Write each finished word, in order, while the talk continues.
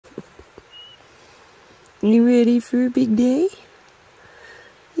You ready for a big day?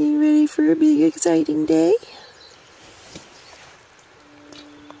 You ready for a big exciting day?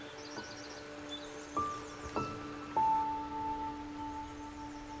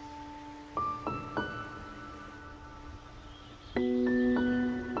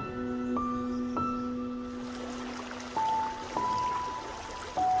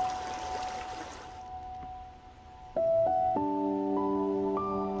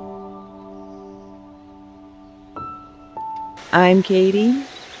 I'm Katie,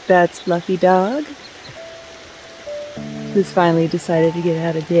 that's Fluffy Dog, who's finally decided to get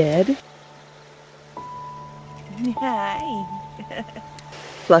out of bed. Hi!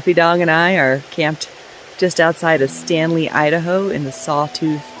 Fluffy Dog and I are camped just outside of Stanley, Idaho in the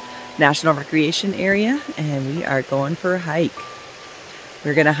Sawtooth National Recreation Area, and we are going for a hike.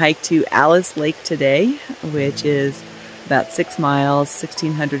 We're going to hike to Alice Lake today, which is about 6 miles,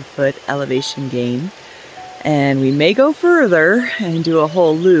 1,600 foot elevation gain. And we may go further and do a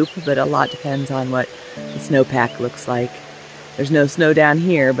whole loop, but a lot depends on what the snowpack looks like. There's no snow down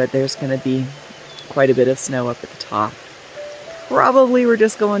here, but there's going to be quite a bit of snow up at the top. Probably we're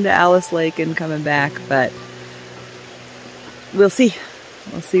just going to Alice Lake and coming back, but we'll see.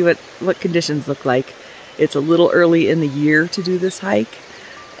 We'll see what conditions look like. It's a little early in the year to do this hike,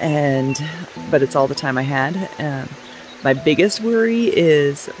 but it's all the time I had. My biggest worry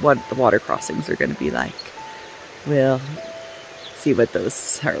is what the water crossings are going to be like. We'll see what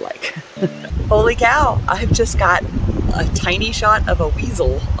those are like. Holy cow, I've just got a tiny shot of a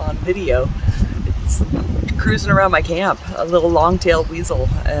weasel on video. It's cruising around my camp, a little long-tailed weasel,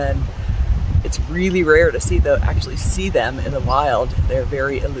 and it's really rare to actually see them in the wild. They're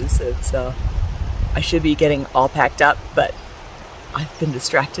very elusive, so I should be getting all packed up, but I've been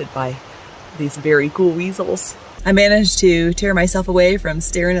distracted by these very cool weasels. I managed to tear myself away from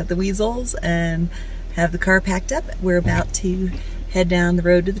staring at the weasels and have the car packed up. We're about to head down the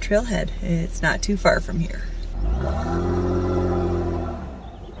road to the trailhead. It's not too far from here.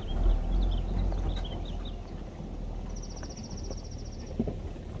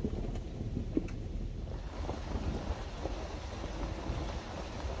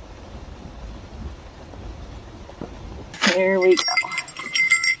 There we go.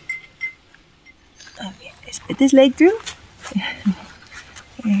 Okay, let's put this leg through.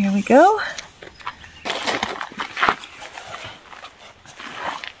 Here we go.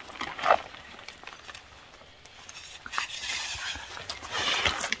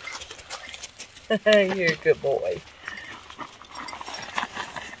 You're a good boy.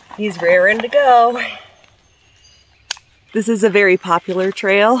 He's raring to go. This is a very popular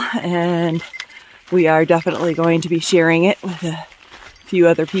trail, and we are definitely going to be sharing it with a few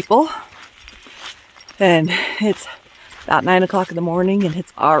other people. And it's about 9 o'clock in the morning, and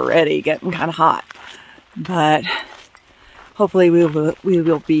it's already getting kind of hot. But hopefully we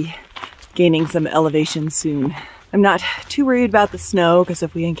will be gaining some elevation soon. I'm not too worried about the snow, because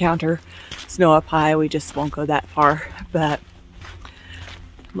if we encounter snow up high, we just won't go that far. But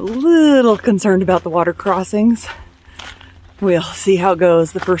I'm a little concerned about the water crossings. We'll see how it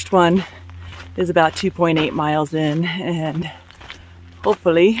goes. The first one is about 2.8 miles in, and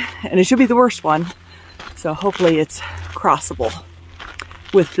hopefully, and it should be the worst one, so hopefully it's crossable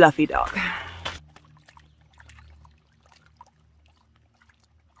with Fluffy Dog.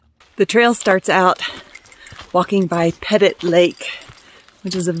 The trail starts out walking by Pettit Lake,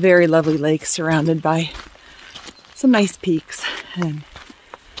 which is a very lovely lake surrounded by some nice peaks. And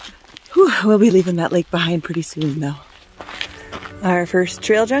we'll be leaving that lake behind pretty soon though. Our first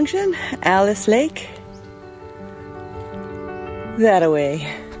trail junction, Alice Lake.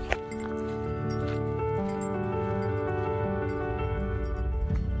 That-a-way.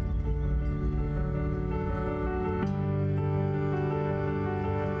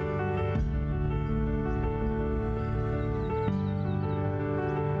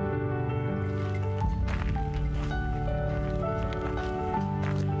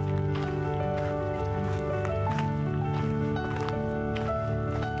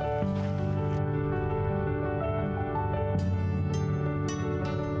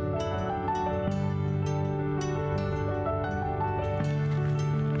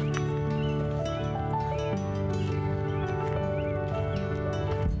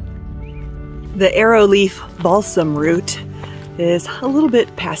 The arrowleaf balsam root is a little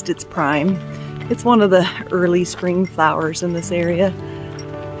bit past its prime. It's one of the early spring flowers in this area.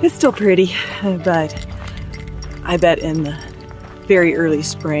 It's still pretty, but I bet in the very early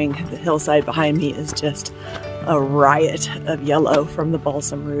spring, the hillside behind me is just a riot of yellow from the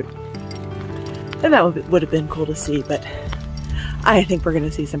balsam root. And that would have been cool to see, but I think we're going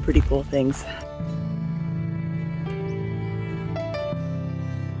to see some pretty cool things.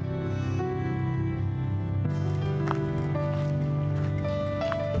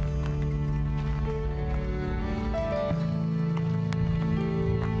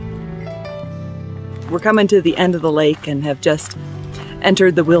 We're coming to the end of the lake and have just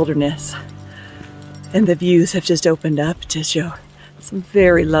entered the wilderness. And the views have just opened up to show some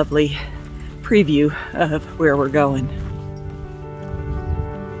very lovely preview of where we're going.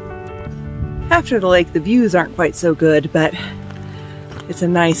 After the lake, the views aren't quite so good, but it's a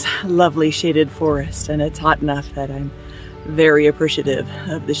nice, lovely shaded forest, and it's hot enough that I'm very appreciative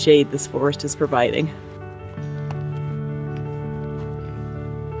of the shade this forest is providing.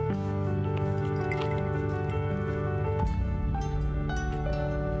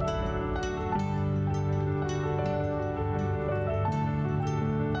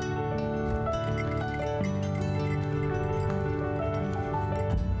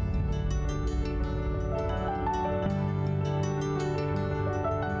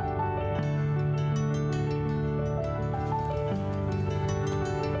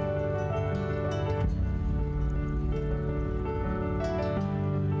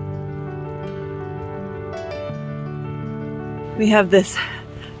 We have this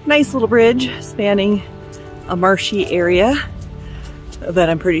nice little bridge spanning a marshy area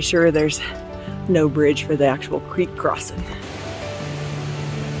that I'm pretty sure there's no bridge for the actual creek crossing.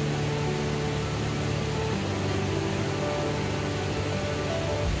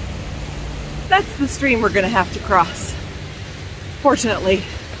 That's the stream we're gonna have to cross. Fortunately,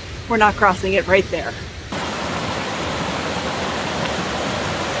 we're not crossing it right there.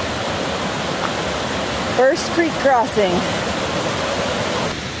 First creek crossing.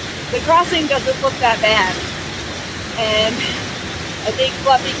 The crossing doesn't look that bad, and I think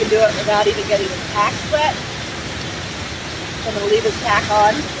Fluffy can do it without even getting his pack wet. So I'm going to leave his pack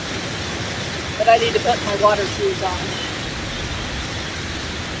on, but I need to put my water shoes on.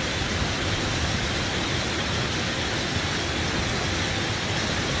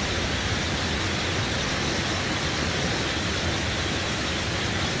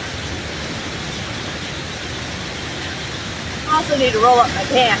 I also need to roll up my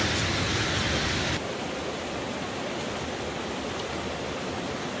pants.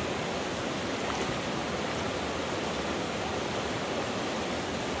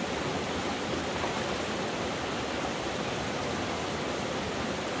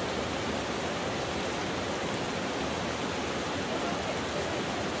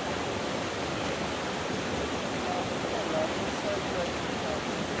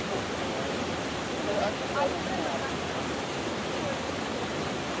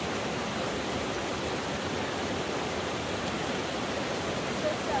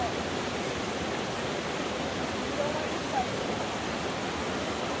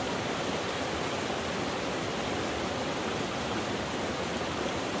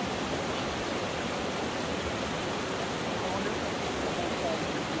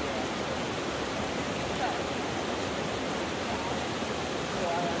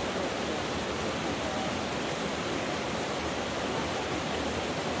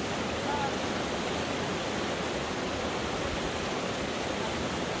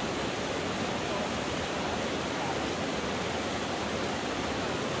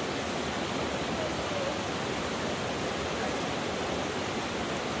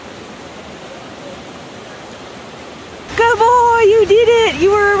 Good boy, you did it!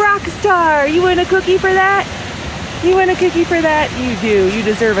 You were a rock star! You want a cookie for that? You want a cookie for that? You do. You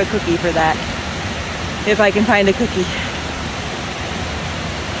deserve a cookie for that. If I can find a cookie.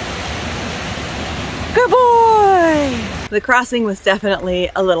 Good boy! The crossing was definitely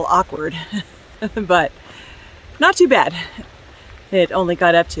a little awkward, but not too bad. It only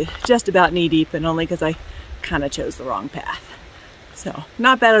got up to just about knee deep, and only because I kind of chose the wrong path. So,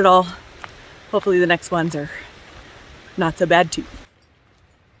 not bad at all. Hopefully the next ones are not so bad too.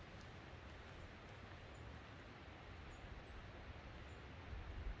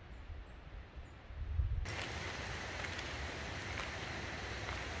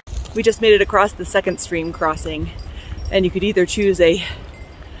 We just made it across the second stream crossing, and you could either choose a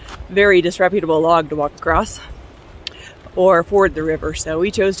very disreputable log to walk across or ford the river. So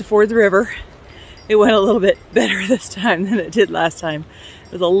we chose to ford the river. It went a little bit better this time than it did last time.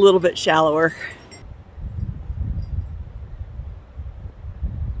 It was a little bit shallower.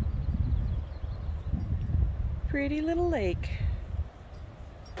 Pretty little lake.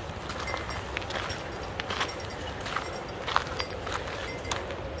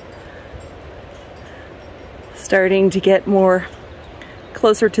 Starting to get more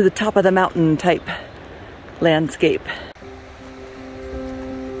closer to the top of the mountain type landscape.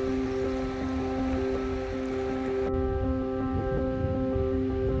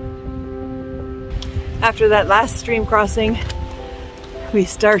 After that last stream crossing, we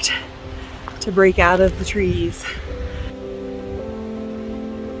start to break out of the trees.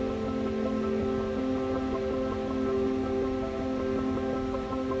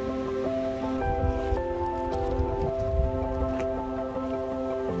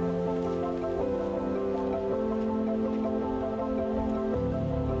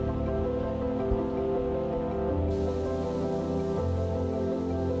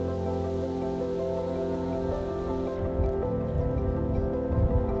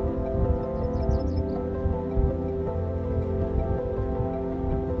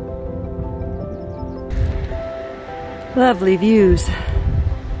 Lovely views.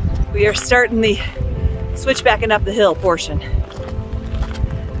 We are starting the switchbacking up the hill portion.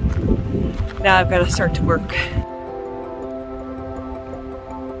 Now I've got to start to work.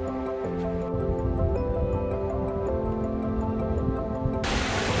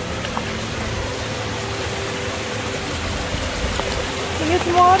 Can you get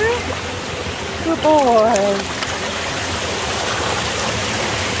some water? Good boy.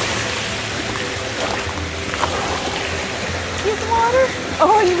 Get some water?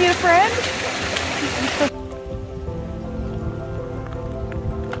 Oh, you need a friend?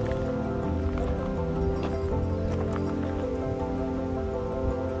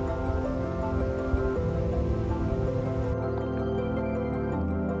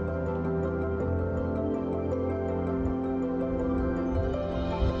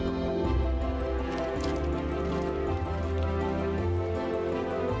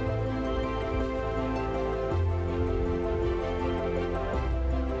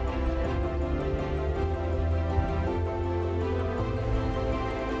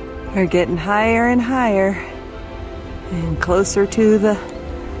 We're getting higher and higher and closer to the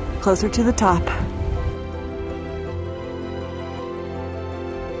top.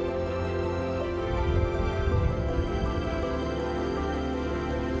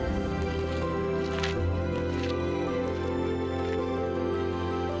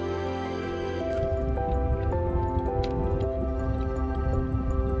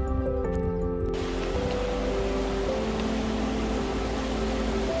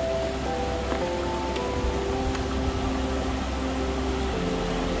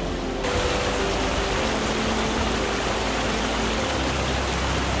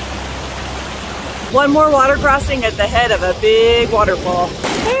 One more water crossing at the head of a big waterfall.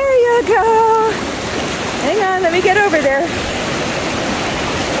 There you go. Hang on, let me get over there.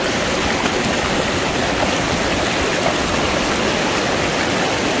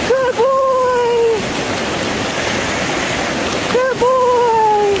 Good boy. Good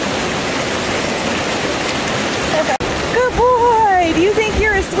boy. Good boy. Do you think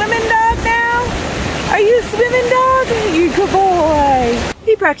you're a swimming dog now? Are you a swimming dog? You good boy.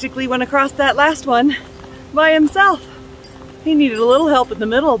 He practically went across that last one by himself. He needed a little help in the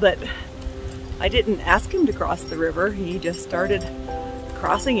middle, but I didn't ask him to cross the river. He just started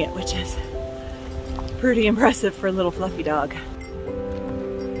crossing it, which is pretty impressive for a little fluffy dog.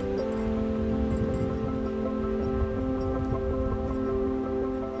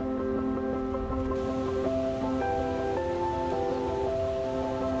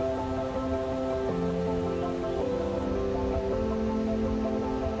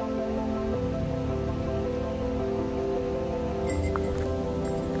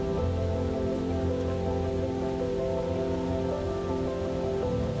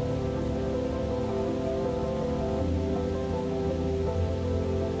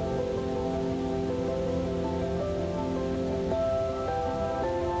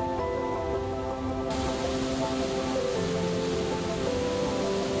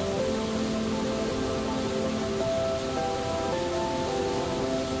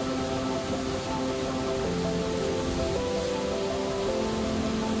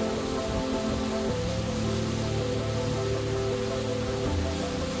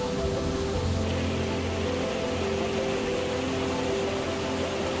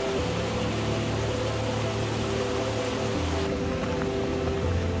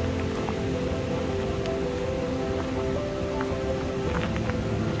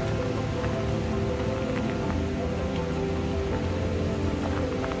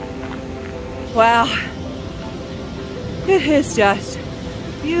 Wow, it is just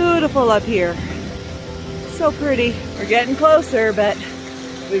beautiful up here. So pretty. We're getting closer, but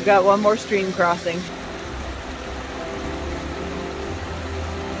we've got one more stream crossing.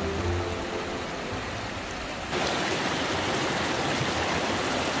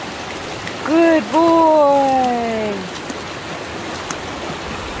 Good boy.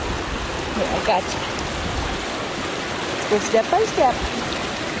 Here, I got you. Let's go step by step.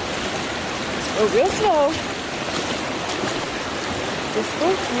 Go real slow. Just go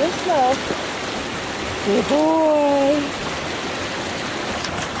real slow. Good boy.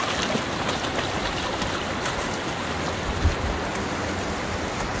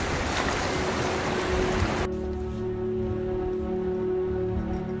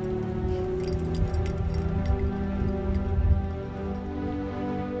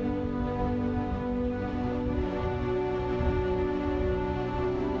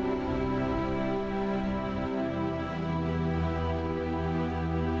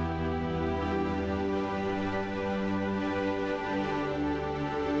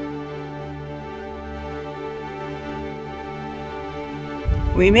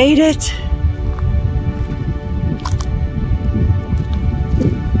 We made it!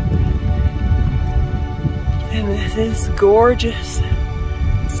 And this is gorgeous.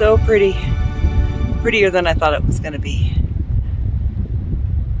 So pretty. Prettier than I thought it was going to be.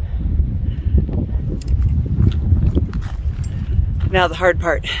 Now the hard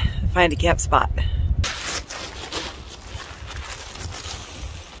part, find a camp spot.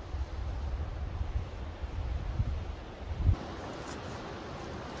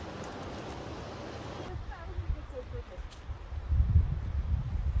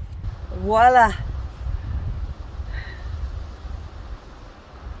 Voila!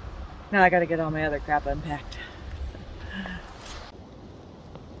 Now I gotta get all my other crap unpacked.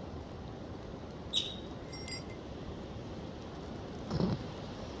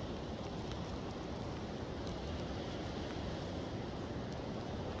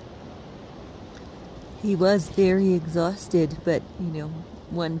 He was very exhausted, but you know,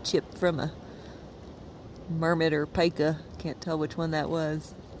 one chip from a marmot or pika, can't tell which one that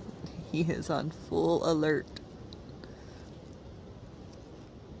was. He is on full alert.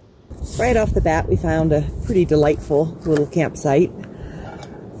 Right off the bat, we found a pretty delightful little campsite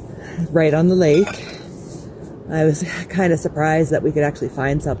right on the lake. I was kind of surprised that we could actually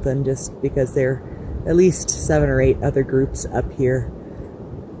find something, just because there are at least 7 or 8 other groups up here.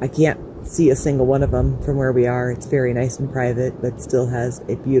 I can't see a single one of them from where we are. It's very nice and private, but still has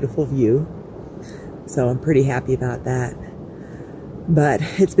a beautiful view. So I'm pretty happy about that. But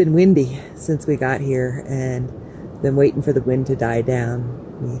it's been windy since we got here, and been waiting for the wind to die down.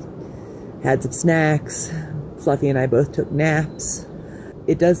 We had some snacks. Fluffy and I both took naps.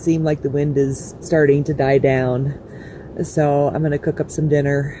 It does seem like the wind is starting to die down. So I'm gonna cook up some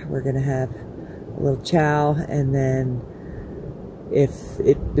dinner. We're gonna have a little chow, and then if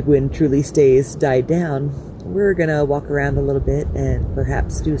the wind truly stays died down, we're gonna walk around a little bit and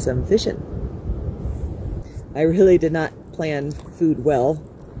perhaps do some fishing. I really did not plan food well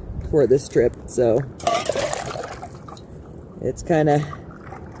for this trip, so it's kind of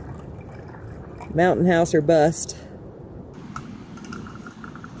mountain house or bust.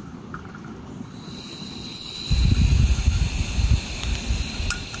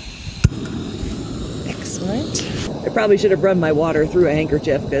 Excellent. I probably should have run my water through a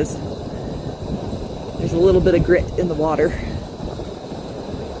handkerchief because there's a little bit of grit in the water.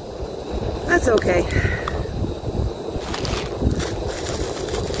 That's okay.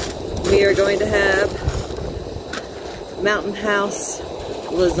 We are going to have Mountain House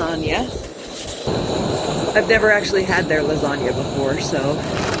lasagna. I've never actually had their lasagna before, so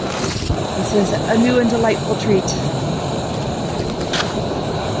this is a new and delightful treat.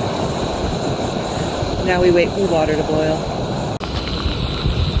 Now we wait for the water to boil.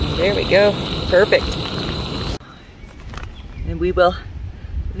 There we go. Perfect. And we will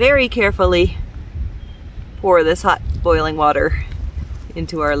very carefully pour this hot boiling water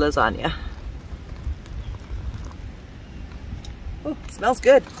into our lasagna. Oh, it smells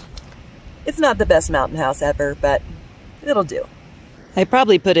good. It's not the best mountain house ever, but it'll do. I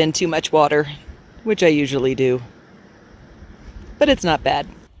probably put in too much water, which I usually do, but it's not bad.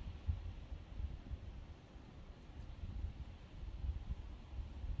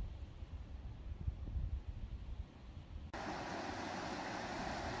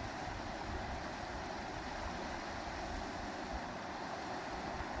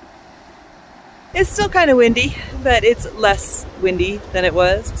 It's still kind of windy, but it's less windy than it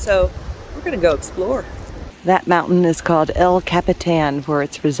was, so we're gonna go explore. That mountain is called El Capitan for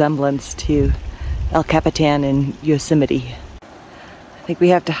its resemblance to El Capitan in Yosemite. I think we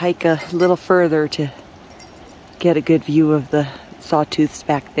have to hike a little further to get a good view of the sawtooths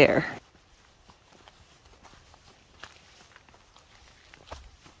back there.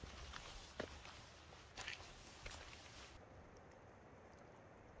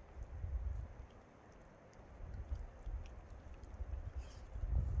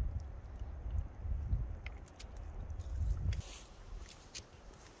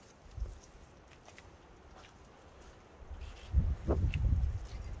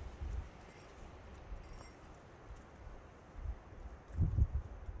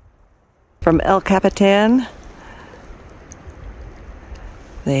 From El Capitan,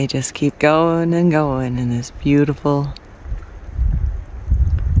 they just keep going and going in this beautiful,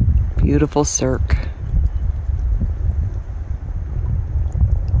 beautiful cirque.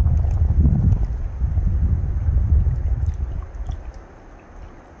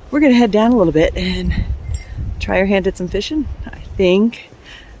 We're gonna head down a little bit and try our hand at some fishing. I think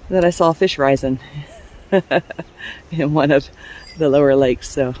that I saw fish rising in one of the lower lakes,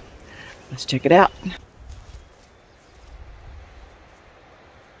 so let's check it out.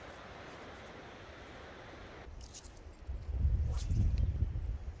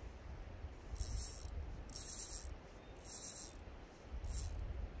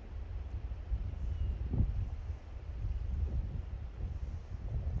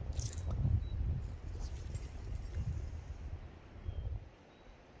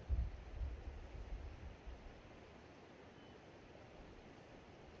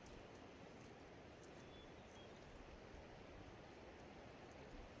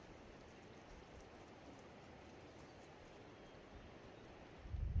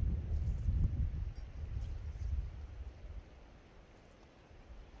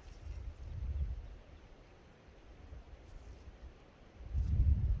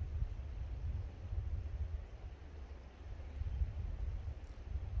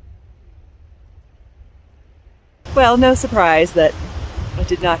 Well, no surprise that I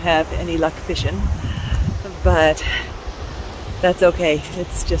did not have any luck fishing, but that's okay.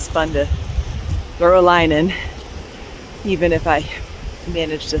 It's just fun to throw a line in, even if I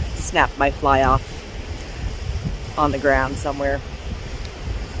manage to snap my fly off on the ground somewhere.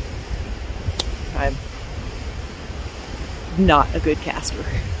 I'm not a good caster,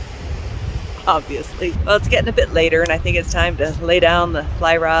 obviously. Well, it's getting a bit later and I think it's time to lay down the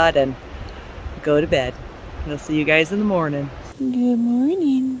fly rod and go to bed. I'll see you guys in the morning. Good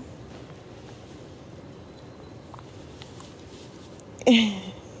morning.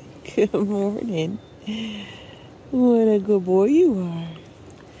 Good morning. What a good boy you are.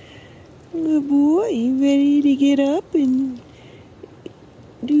 Good boy. You ready to get up and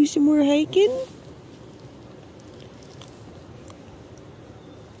do some more hiking?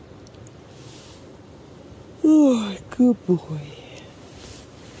 Oh, good boy.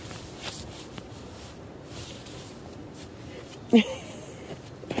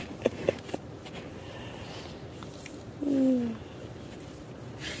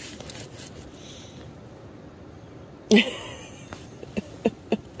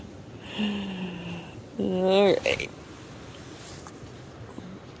 All right.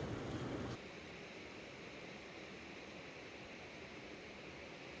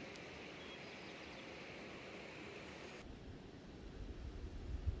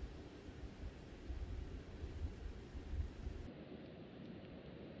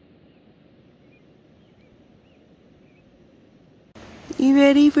 You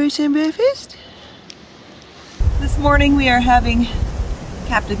ready for some breakfast? This morning we are having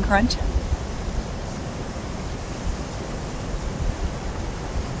Captain Crunch.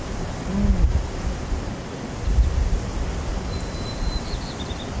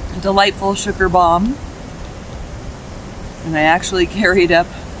 A delightful sugar bomb. And I actually carried up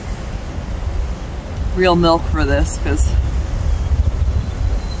real milk for this because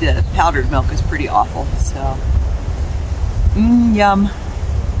the powdered milk is pretty awful, so. Yum.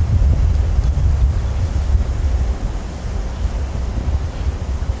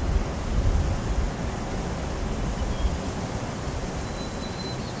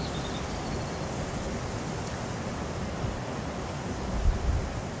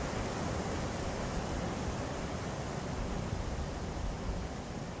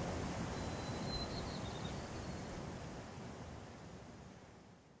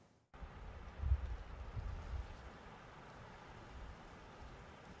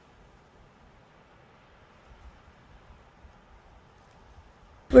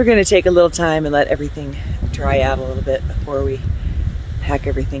 We're going to take a little time and let everything dry out a little bit before we pack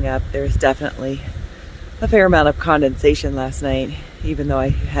everything up. There's definitely a fair amount of condensation last night, even though I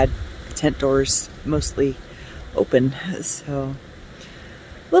had tent doors mostly open. So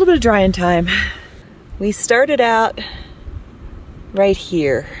a little bit of drying time. We started out right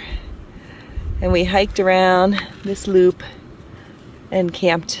here and we hiked around this loop and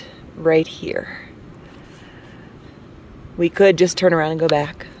camped right here. We could just turn around and go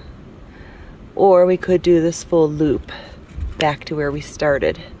back, or we could do this full loop back to where we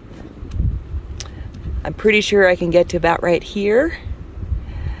started. I'm pretty sure I can get to about right here,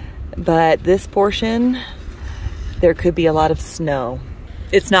 but this portion, there could be a lot of snow.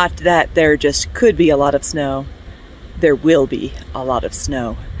 It's not that there just could be a lot of snow, there will be a lot of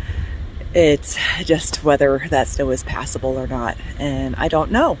snow. It's just whether that snow is passable or not, and I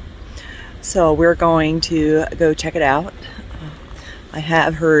don't know. So we're going to go check it out. I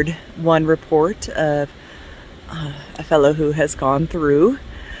have heard one report of a fellow who has gone through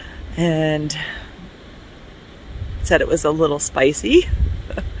and said it was a little spicy.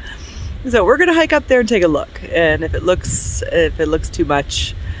 So we're gonna hike up there and take a look. And if it looks too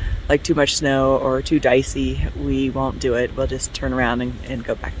much, like too much snow or too dicey, we won't do it. We'll just turn around and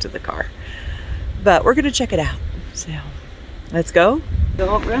go back to the car. But we're gonna check it out. So let's go.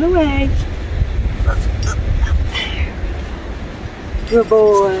 Don't run away. Good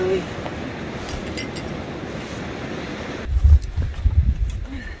boy.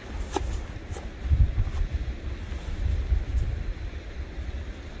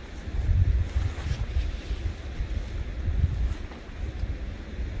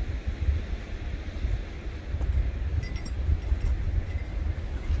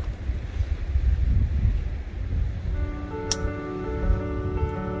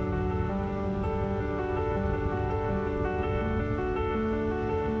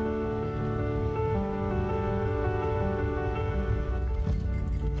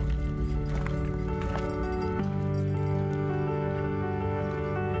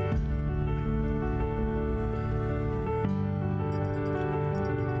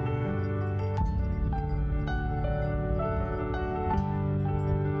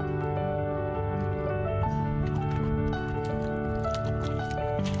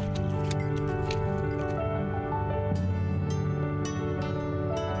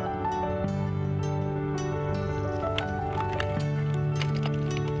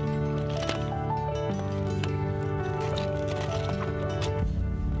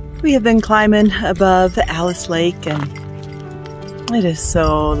 We have been climbing above Alice Lake, and it is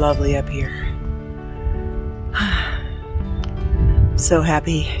so lovely up here. So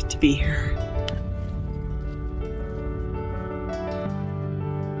happy to be here.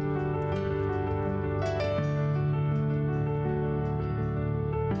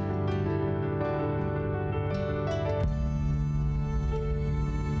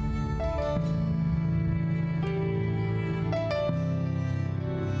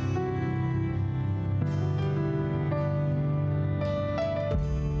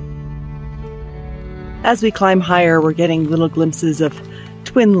 As we climb higher, we're getting little glimpses of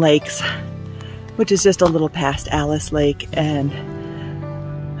Twin Lakes, which is just a little past Alice Lake, and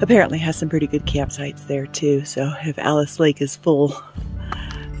apparently has some pretty good campsites there too. So if Alice Lake is full,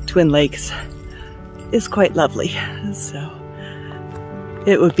 Twin Lakes is quite lovely. So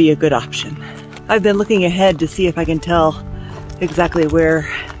it would be a good option. I've been looking ahead to see if I can tell exactly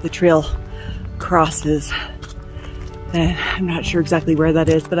where the trail crosses. And I'm not sure exactly where that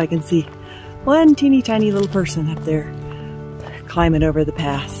is, but I can see one teeny tiny little person up there climbing over the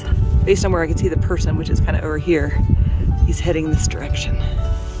pass. Based on where I can see the person, which is kind of over here, he's heading this direction.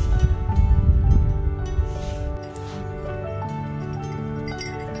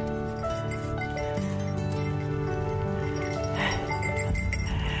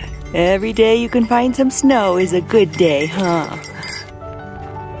 Every day you can find some snow is a good day, huh?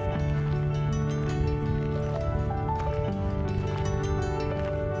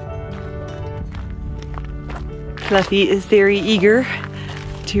 Fluffy is very eager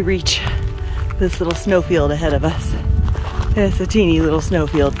to reach this little snowfield ahead of us. It's a teeny little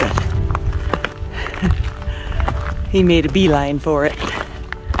snowfield, but he made a beeline for it.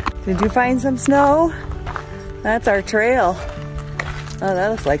 Did you find some snow? That's our trail. Oh, that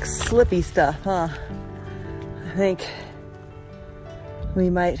looks like slippy stuff, huh? I think we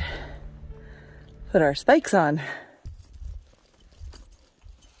might put our spikes on.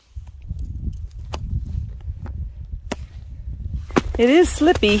 It is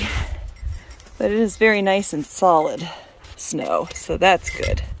slippy, but it is very nice and solid snow, so that's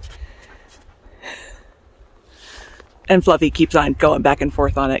good. And Fluffy keeps on going back and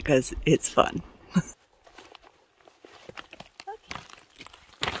forth on it because it's fun.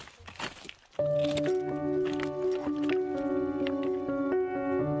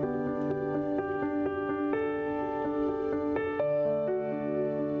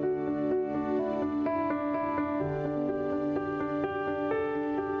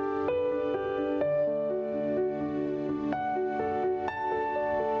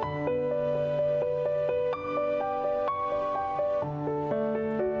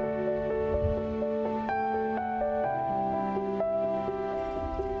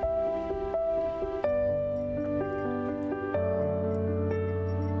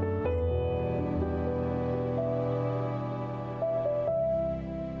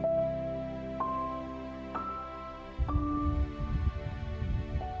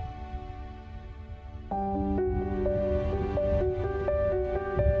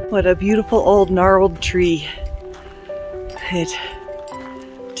 What a beautiful old gnarled tree. It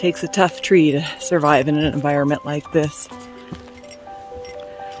takes a tough tree to survive in an environment like this.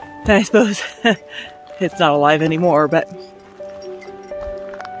 And I suppose it's not alive anymore, but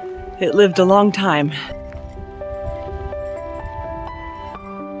it lived a long time.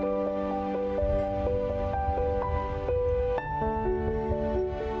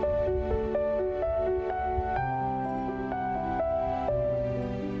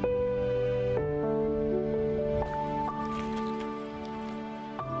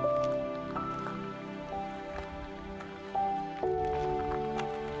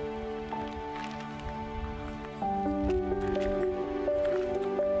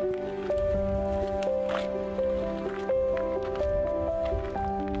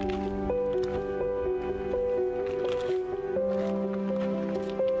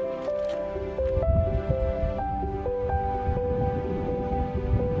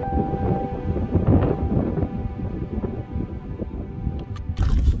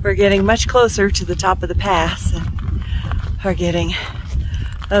 We're getting much closer to the top of the pass and are getting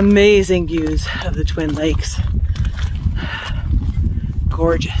amazing views of the Twin Lakes.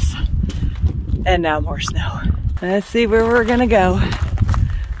 Gorgeous. And now more snow. Let's see where we're gonna go.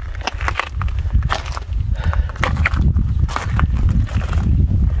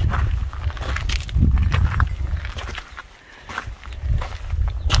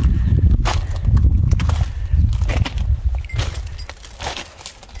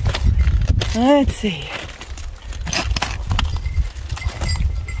 Let's see.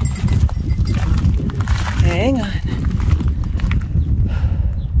 Hang on.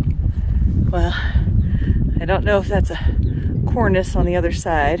 don't know if that's a cornice on the other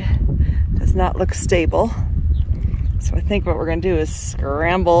side. Does not look stable. So I think what we're gonna do is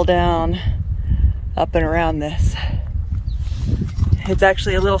scramble down up and around this. It's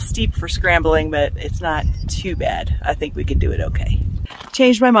actually a little steep for scrambling, but it's not too bad. I think we can do it okay.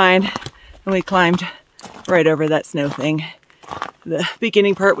 Changed my mind and we climbed right over that snow thing. The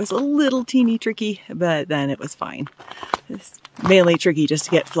beginning part was a little teeny tricky, but then it was fine. It's mainly tricky just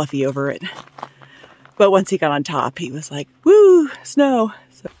to get Fluffy over it. But once he got on top, he was like, woo, snow.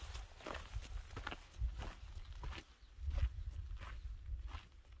 So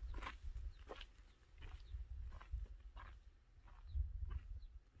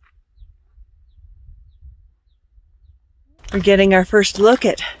we're getting our first look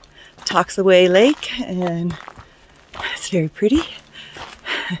at Toxaway Lake, and it's very pretty.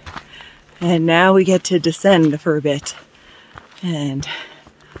 And now we get to descend for a bit, and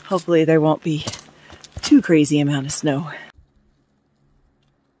hopefully there won't be too crazy amount of snow.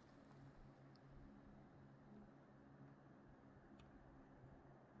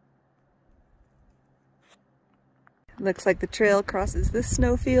 Looks like the trail crosses this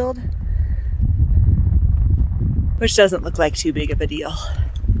snowfield, which doesn't look like too big of a deal.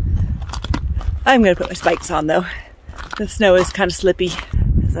 I'm gonna put my spikes on though. The snow is kind of slippy.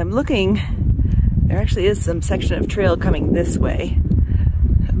 As I'm looking, there actually is some section of trail coming this way,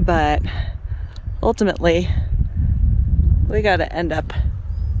 but ultimately we gotta end up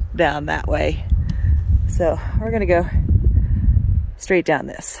down that way. So we're gonna go straight down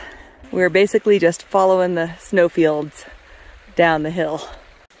this. We're basically just following the snowfields down the hill.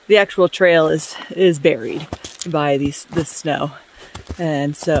 The actual trail is buried by this snow,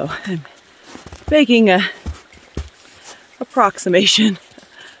 and so I'm making a approximation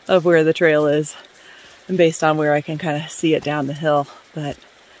of where the trail is, and based on where I can kind of see it down the hill. But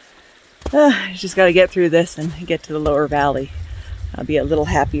I just got to get through this and get to the lower valley. I'll be a little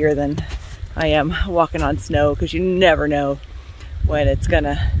happier than I am walking on snow, because you never know when it's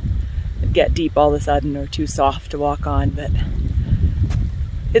gonna get deep all of a sudden or too soft to walk on, but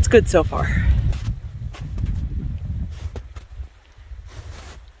it's good so far.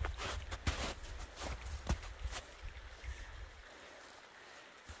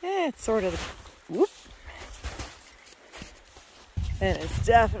 Yeah, it's sort of, whoop. And it's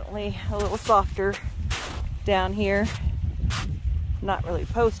definitely a little softer down here. Not really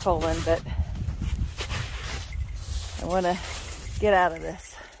post holing, but I want to get out of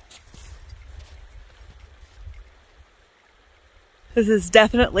this. This is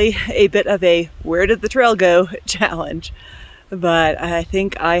definitely a bit of a where did the trail go challenge, but I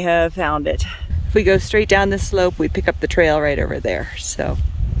think I have found it. If we go straight down this slope, we pick up the trail right over there. So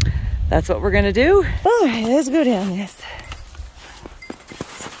that's what we're gonna do. All right, let's go down this.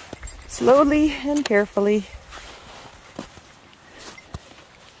 Slowly and carefully.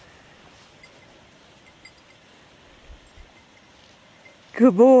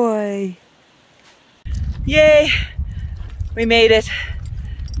 Good boy. Yay, we made it.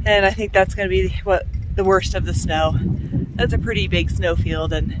 And I think that's gonna be the worst of the snow. That's a pretty big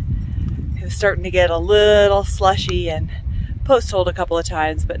snowfield, and it was starting to get a little slushy and post-holed a couple of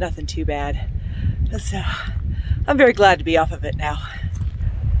times, but nothing too bad. So I'm very glad to be off of it now.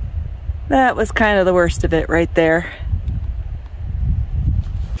 That was kind of the worst of it right there.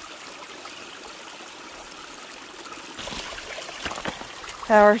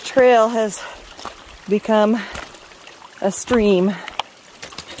 Our trail has become a stream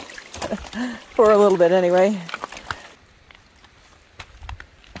for a little bit anyway.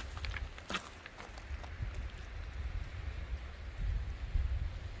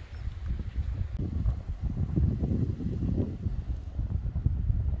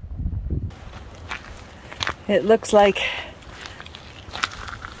 It looks like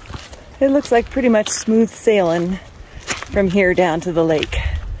pretty much smooth sailing from here down to the lake.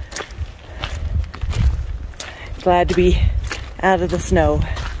 Glad to be out of the snow.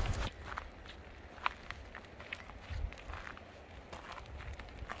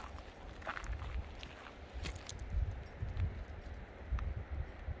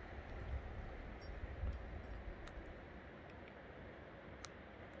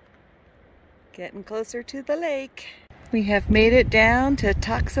 Getting closer to the lake. We have made it down to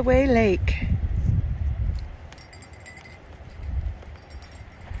Toxaway Lake.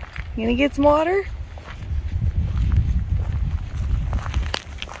 You gonna get some water?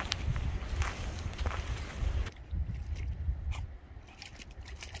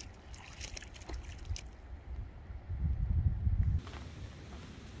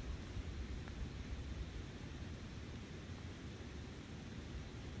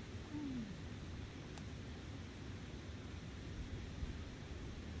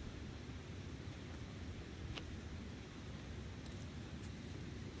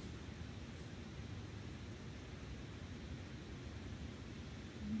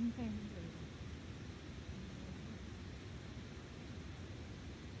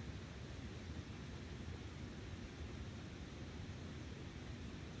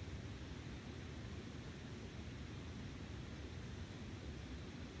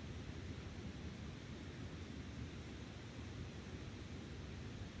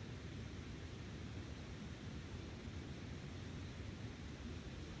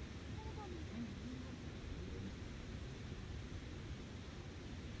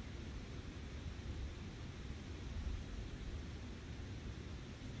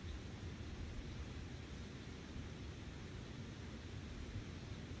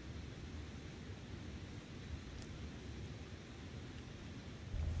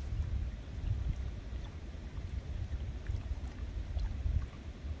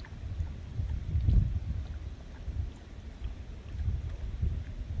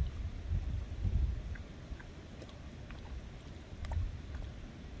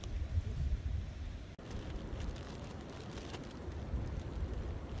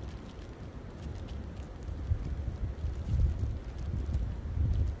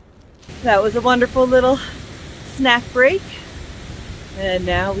 That was a wonderful little snack break. And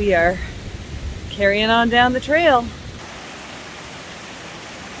now we are carrying on down the trail.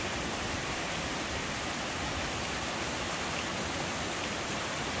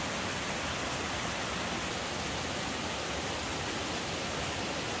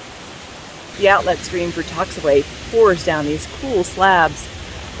 The outlet stream for Toxaway pours down these cool slabs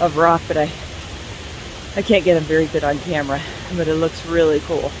of rock, but I can't get them very good on camera, but it looks really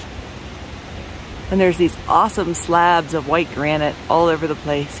cool. And there's these awesome slabs of white granite all over the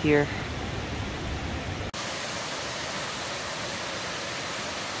place here.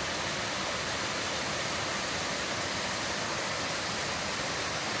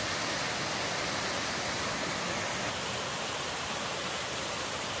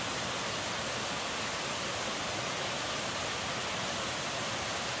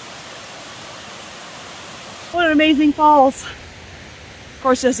 What an amazing falls. Of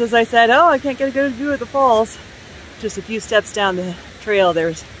course, just as I said, oh, I can't get a good view of the falls. Just a few steps down the trail,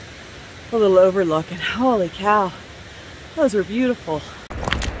 there's a little overlook, and holy cow, those were beautiful.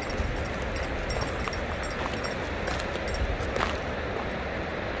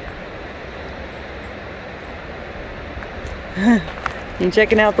 You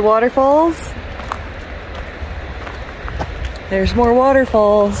checking out the waterfalls? There's more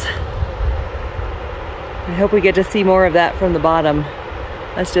waterfalls. I hope we get to see more of that from the bottom.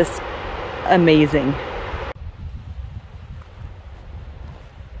 That's just amazing.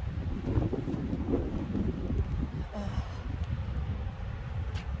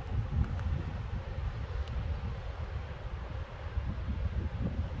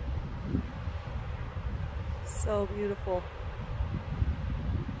 So beautiful.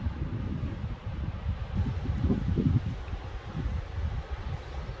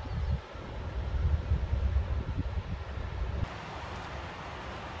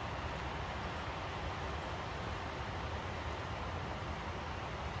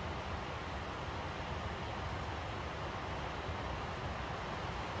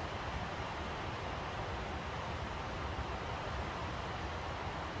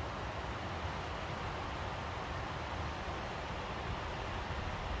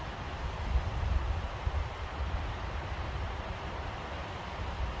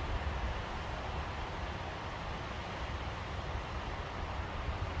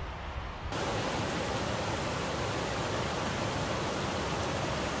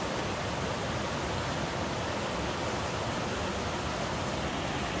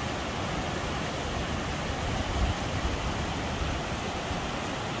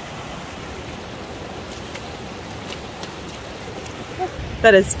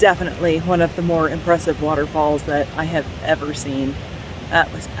 That is definitely one of the more impressive waterfalls that I have ever seen.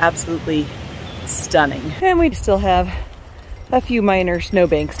 That was absolutely stunning. And we still have a few minor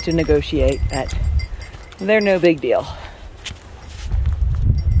snowbanks to negotiate, but they're no big deal.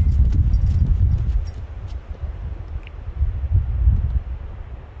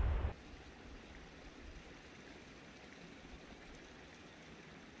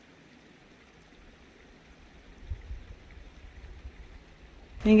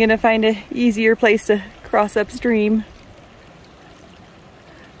 You're gonna find an easier place to cross upstream.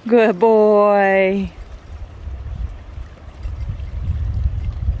 Good boy.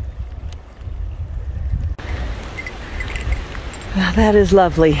 Well, that is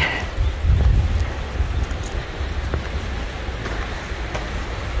lovely.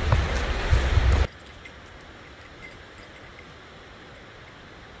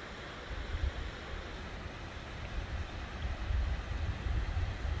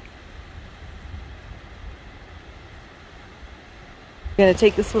 I'm gonna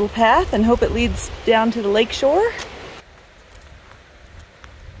take this little path and hope it leads down to the lake shore.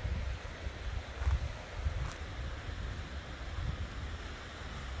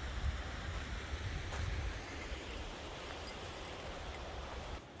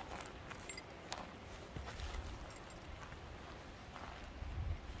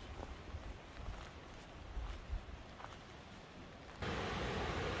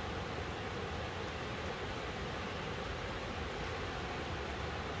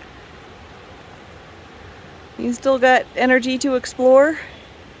 You still got energy to explore?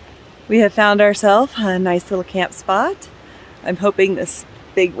 We have found ourselves a nice little camp spot. I'm hoping this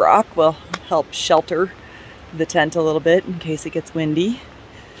big rock will help shelter the tent a little bit in case it gets windy.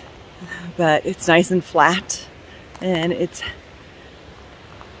 But it's nice and flat, and it's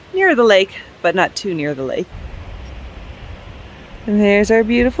near the lake, but not too near the lake. And there's our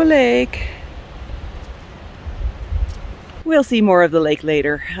beautiful lake. We'll see more of the lake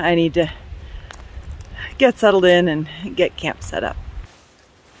later. I need to get settled in and get camp set up.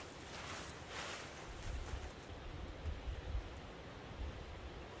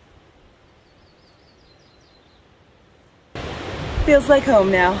 Feels like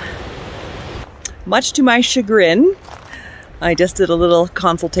home now. Much to my chagrin, I just did a little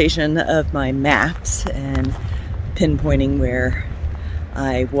consultation of my maps and pinpointing where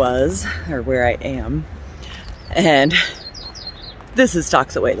I was, or where I am. And this is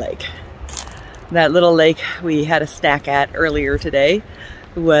Toxaway Lake. That little lake we had a snack at earlier today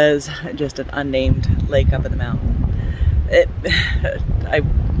was just an unnamed lake up in the mountain.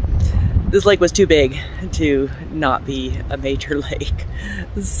 This lake was too big to not be a major lake.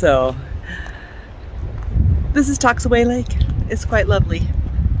 So this is Toxaway Lake. It's quite lovely.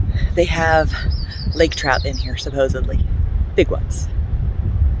 They have lake trout in here, supposedly. Big ones.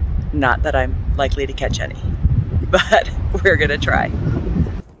 Not that I'm likely to catch any, but we're gonna try.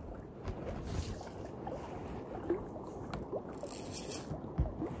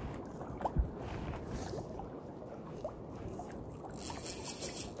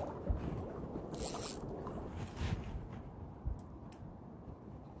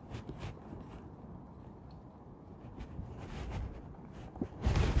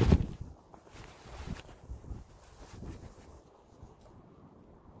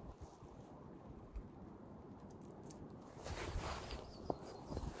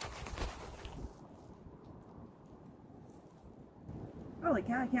 Holy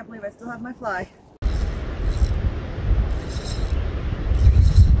cow, I can't believe I still have my fly.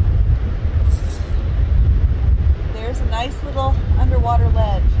 There's a nice little underwater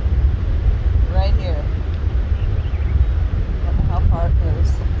ledge right here. Don't know how far it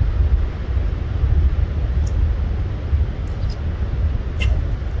goes.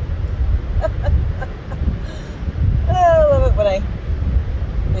 I love it when I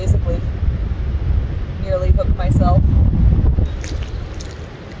basically nearly hook myself.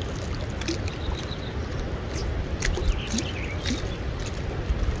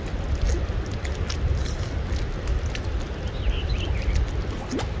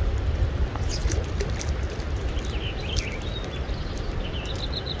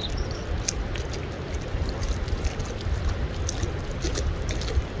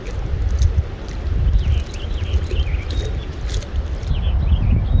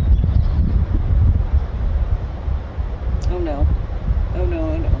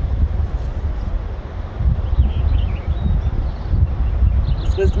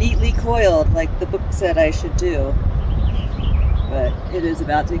 Was neatly coiled like the book said I should do, but it is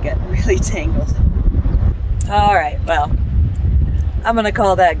about to get really tangled. All right, well, I'm gonna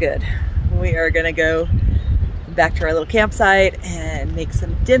call that good. We are gonna go back to our little campsite and make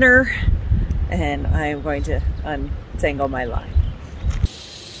some dinner, and I'm going to untangle my line.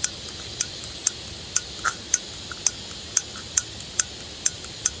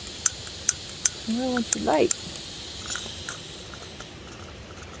 Well, what's your light?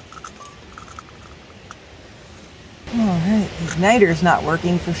 Alright, the igniter's not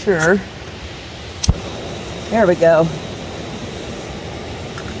working for sure. There we go.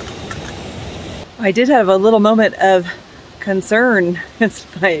 I did have a little moment of concern because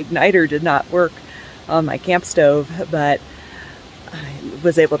my igniter did not work on my camp stove, but I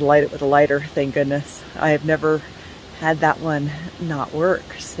was able to light it with a lighter, thank goodness. I have never had that one not work,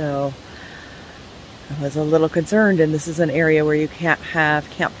 so I was a little concerned, and this is an area where you can't have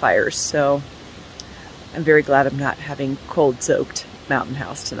campfires, so I'm very glad I'm not having cold-soaked mountain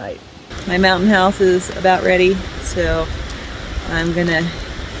house tonight. My mountain house is about ready, so I'm gonna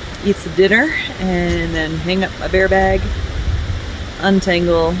eat some dinner and then hang up my bear bag,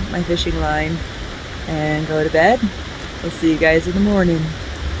 untangle my fishing line, and go to bed. We'll see you guys in the morning.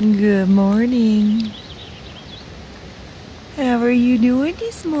 Good morning. How are you doing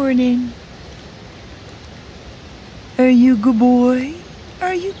this morning? Are you a good boy?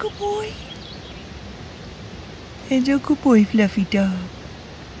 Are you a good boy? And a good boy, Fluffy dog.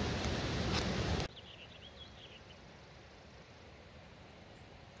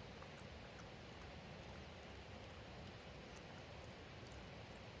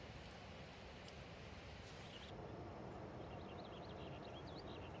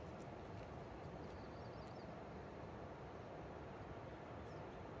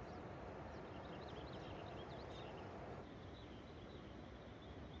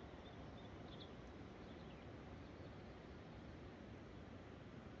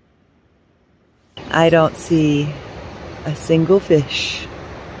 I don't see a single fish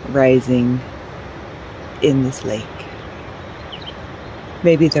rising in this lake.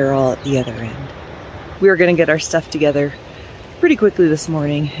 Maybe they're all at the other end. We are going to get our stuff together pretty quickly this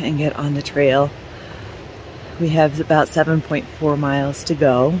morning and get on the trail. We have about 7.4 miles to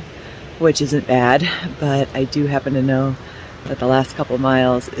go, which isn't bad, but I do happen to know that the last couple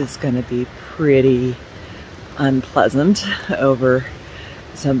miles is going to be pretty unpleasant over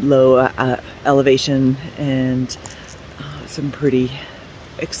some low elevation and some pretty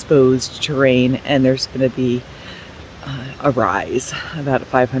exposed terrain, and there's going to be a rise, about a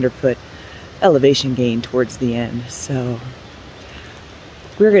 500-foot elevation gain towards the end. So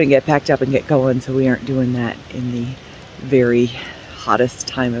we're going to get packed up and get going so we aren't doing that in the very hottest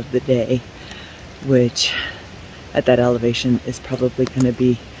time of the day, which at that elevation is probably going to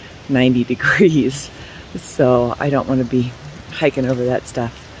be 90 degrees. So I don't want to be hiking over that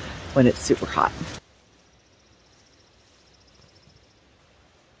stuff when it's super hot.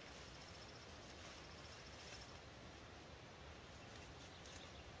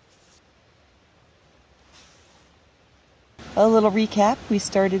 A little recap, we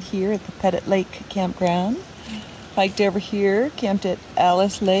started here at the Pettit Lake campground, hiked over here, camped at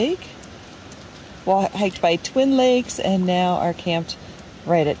Alice Lake, hiked by Twin Lakes, and now are camped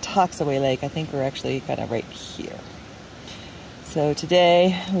right at Toxaway Lake. I think we're actually kind of right here. So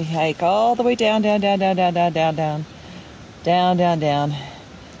today we hike all the way down to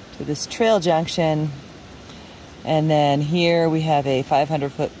this trail junction, and then here we have a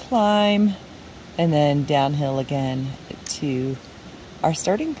 500-foot climb, and then downhill again to our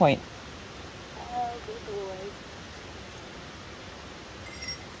starting point. Oh, good boy.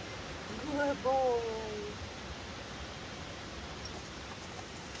 Good boy.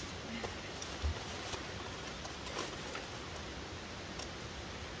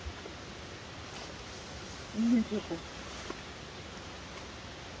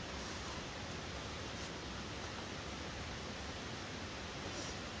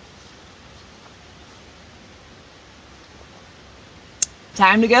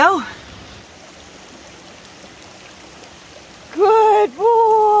 Time to go. Good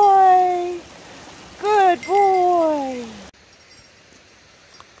boy. Good boy.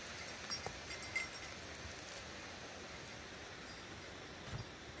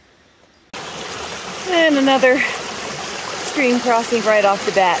 And another stream crossing right off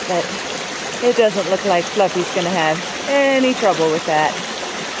the bat, but it doesn't look like Fluffy's gonna have any trouble with that.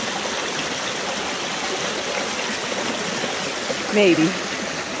 Maybe.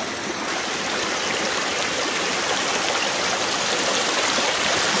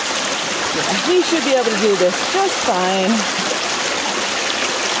 Yeah, he should be able to do this just fine.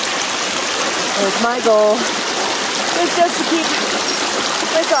 There's my goal. It's just to keep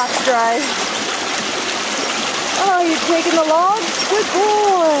my socks dry. Oh, you're taking the logs? Good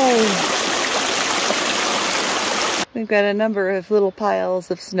boy. We've got a number of little piles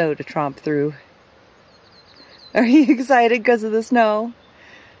of snow to tromp through. Are you excited because of the snow?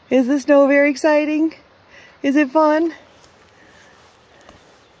 Is the snow very exciting? Is it fun?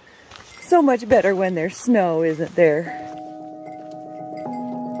 So much better when there's snow, isn't there?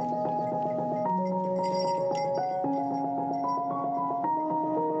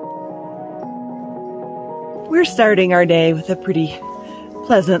 We're starting our day with a pretty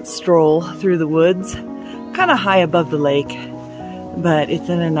pleasant stroll through the woods, kind of high above the lake, but it's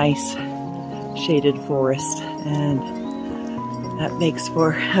in a nice shaded forest, and that makes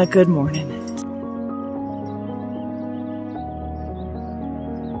for a good morning.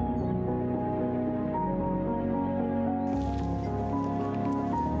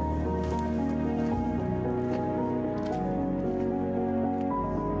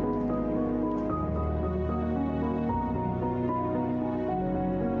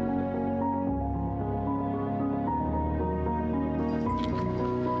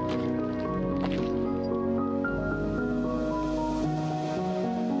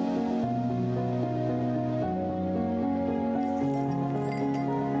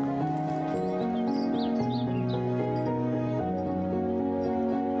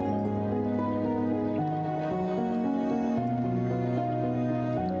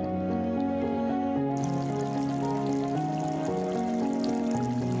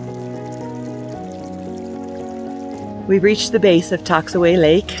 We've reached the base of Toxaway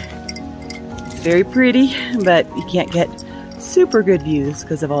Lake. It's very pretty, but you can't get super good views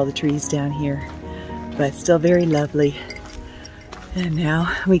because of all the trees down here, but still very lovely. And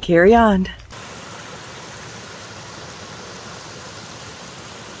now we carry on.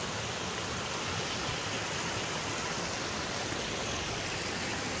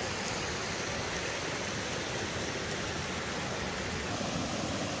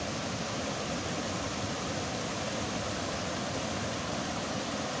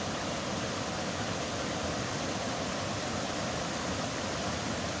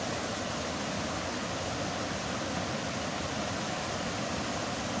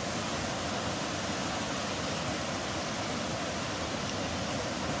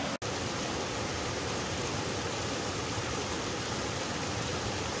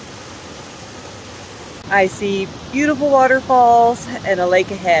 I see beautiful waterfalls and a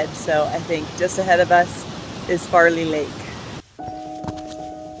lake ahead, so I think just ahead of us is Farley Lake.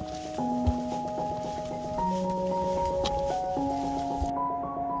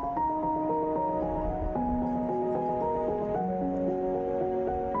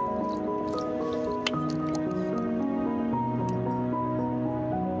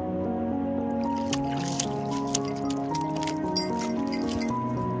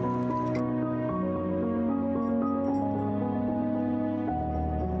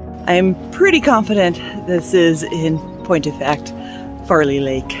 I'm pretty confident this is, in point of fact, Farley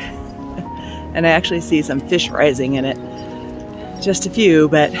Lake. And I actually see some fish rising in it. Just a few,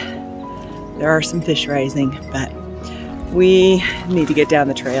 but there are some fish rising. But we need to get down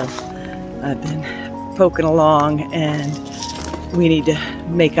the trail. I've been poking along and we need to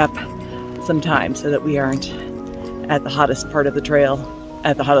make up some time so that we aren't at the hottest part of the trail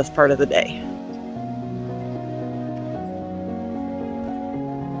at the hottest part of the day.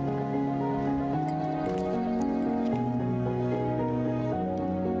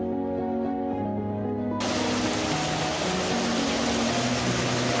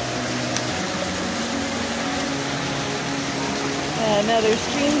 Another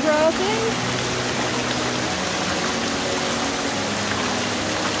stream crossing.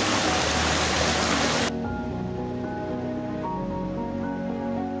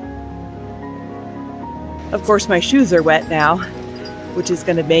 Of course, my shoes are wet now, which is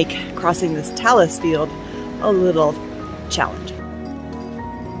going to make crossing this talus field a little challenging.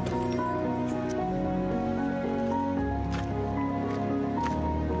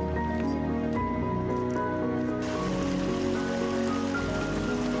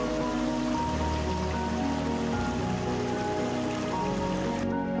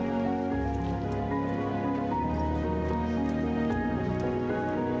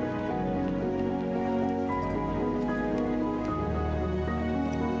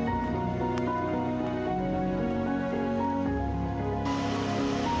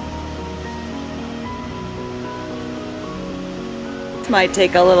 Might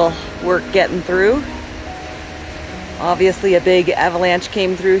take a little work getting through. Obviously a big avalanche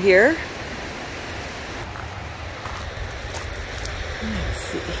came through here. Let's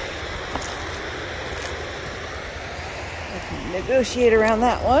see. I can negotiate around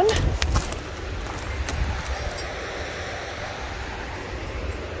that one.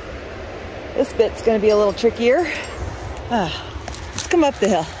 This bit's going to be a little trickier. Let's come up the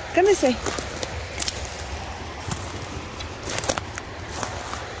hill. Come this way.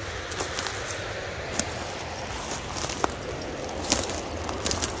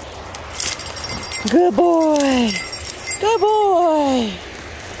 Good boy! Good boy!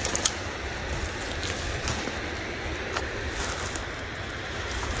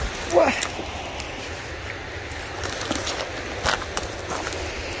 What?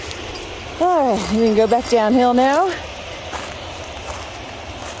 All right, we can go back downhill now.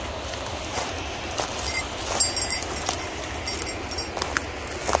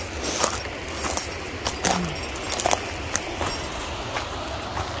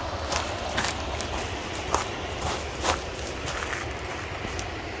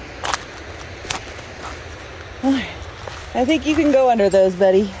 I think you can go under those,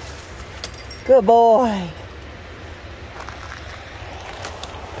 buddy. Good boy.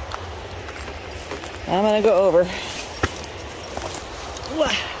 I'm gonna go over.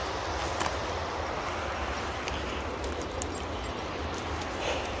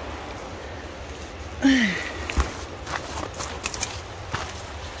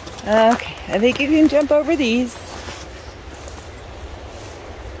 Okay, I think you can jump over these.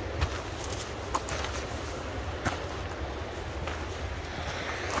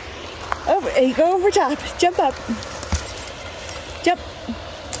 You go over top. Jump up. Jump.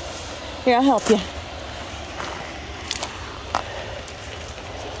 Here, I'll help you.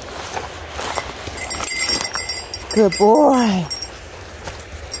 Good boy.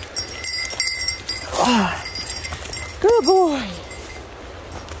 Oh, good boy.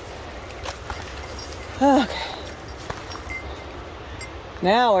 Okay.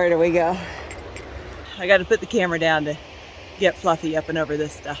 Now where do we go? I got to put the camera down to get Fluffy up and over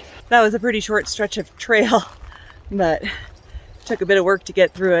this stuff. That was a pretty short stretch of trail, but took a bit of work to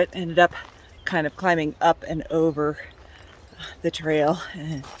get through it. Ended up kind of climbing up and over the trail,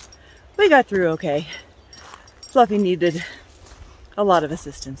 and we got through okay. Fluffy needed a lot of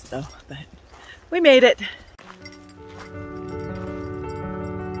assistance though, but we made it.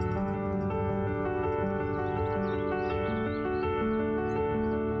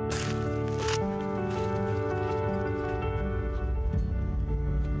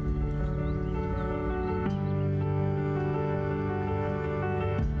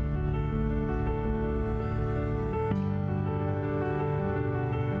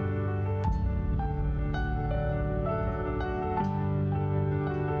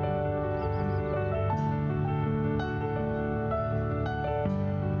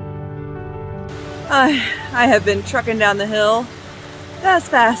 I have been trucking down the hill as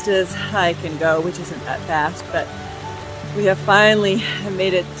fast as I can go, which isn't that fast, but we have finally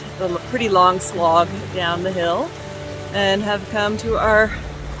made it a pretty long slog down the hill and have come to our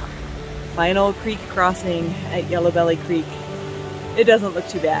final creek crossing at Yellow Belly Creek. It doesn't look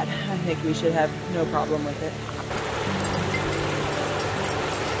too bad. I think we should have no problem with it.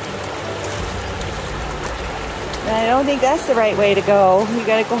 I don't think that's the right way to go. You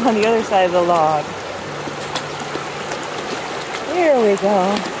gotta go on the other side of the log. Here we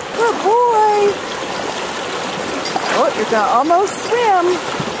go. Good boy. Oh, you're gonna almost swim.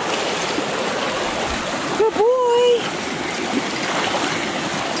 Good boy.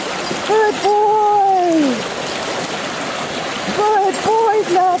 Good boy. Good boy,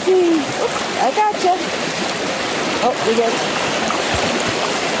 Fluffy. Oops, I gotcha. Oh, we get.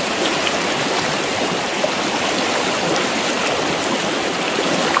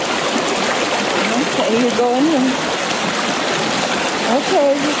 Okay, you're going in.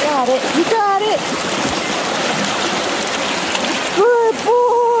 Okay, you got it. You got it. Good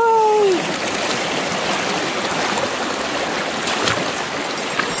boy.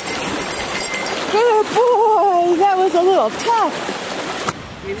 Good boy. That was a little tough.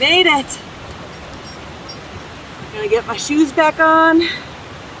 We made it. I'm gonna get my shoes back on. I'm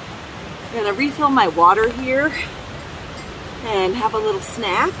gonna refill my water here and have a little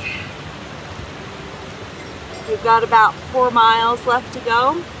snack. We've got about 4 miles left to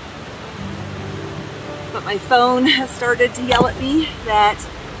go, but my phone has started to yell at me that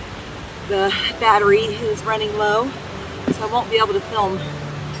the battery is running low, so I won't be able to film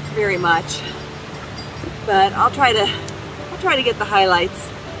very much. But I'll try to get the highlights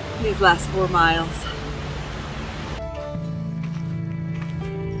these last 4 miles.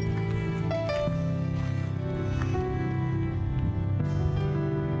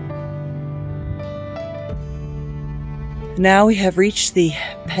 Now we have reached the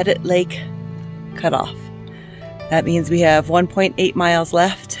Pettit Lake cutoff. That means we have 1.8 miles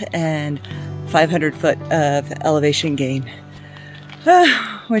left and 500 foot of elevation gain,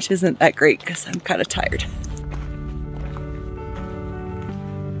 which isn't that great because I'm kind of tired.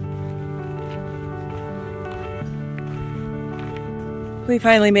 We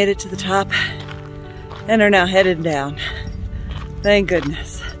finally made it to the top and are now headed down. Thank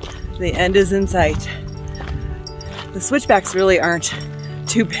goodness. The end is in sight. The switchbacks really aren't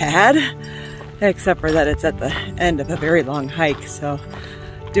too bad, except for that it's at the end of a very long hike, so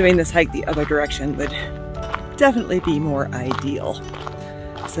doing this hike the other direction would definitely be more ideal,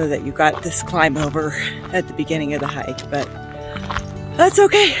 so that you got this climb over at the beginning of the hike, but that's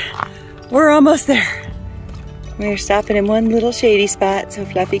okay. We're almost there. We're stopping in one little shady spot so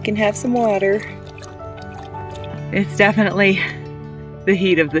Fluffy can have some water. It's definitely the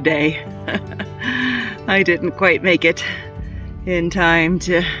heat of the day. I didn't quite make it in time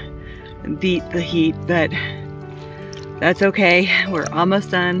to beat the heat, but that's okay. We're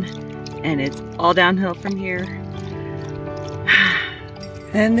almost done, and it's all downhill from here.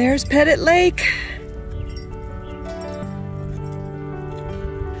 And there's Pettit Lake.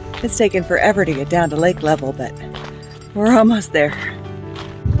 It's taken forever to get down to lake level, but we're almost there.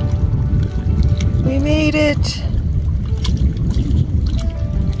 We made it.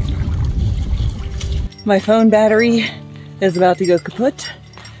 My phone battery is about to go kaput,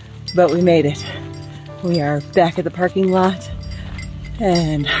 but we made it. We are back at the parking lot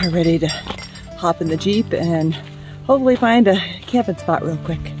and are ready to hop in the Jeep and hopefully find a camping spot real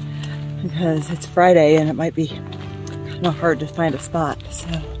quick, because it's Friday and it might be kind of hard to find a spot. So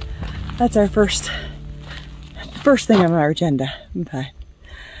that's our first thing on our agenda. But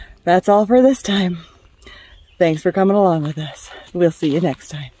that's all for this time. Thanks for coming along with us. We'll see you next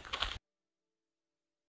time.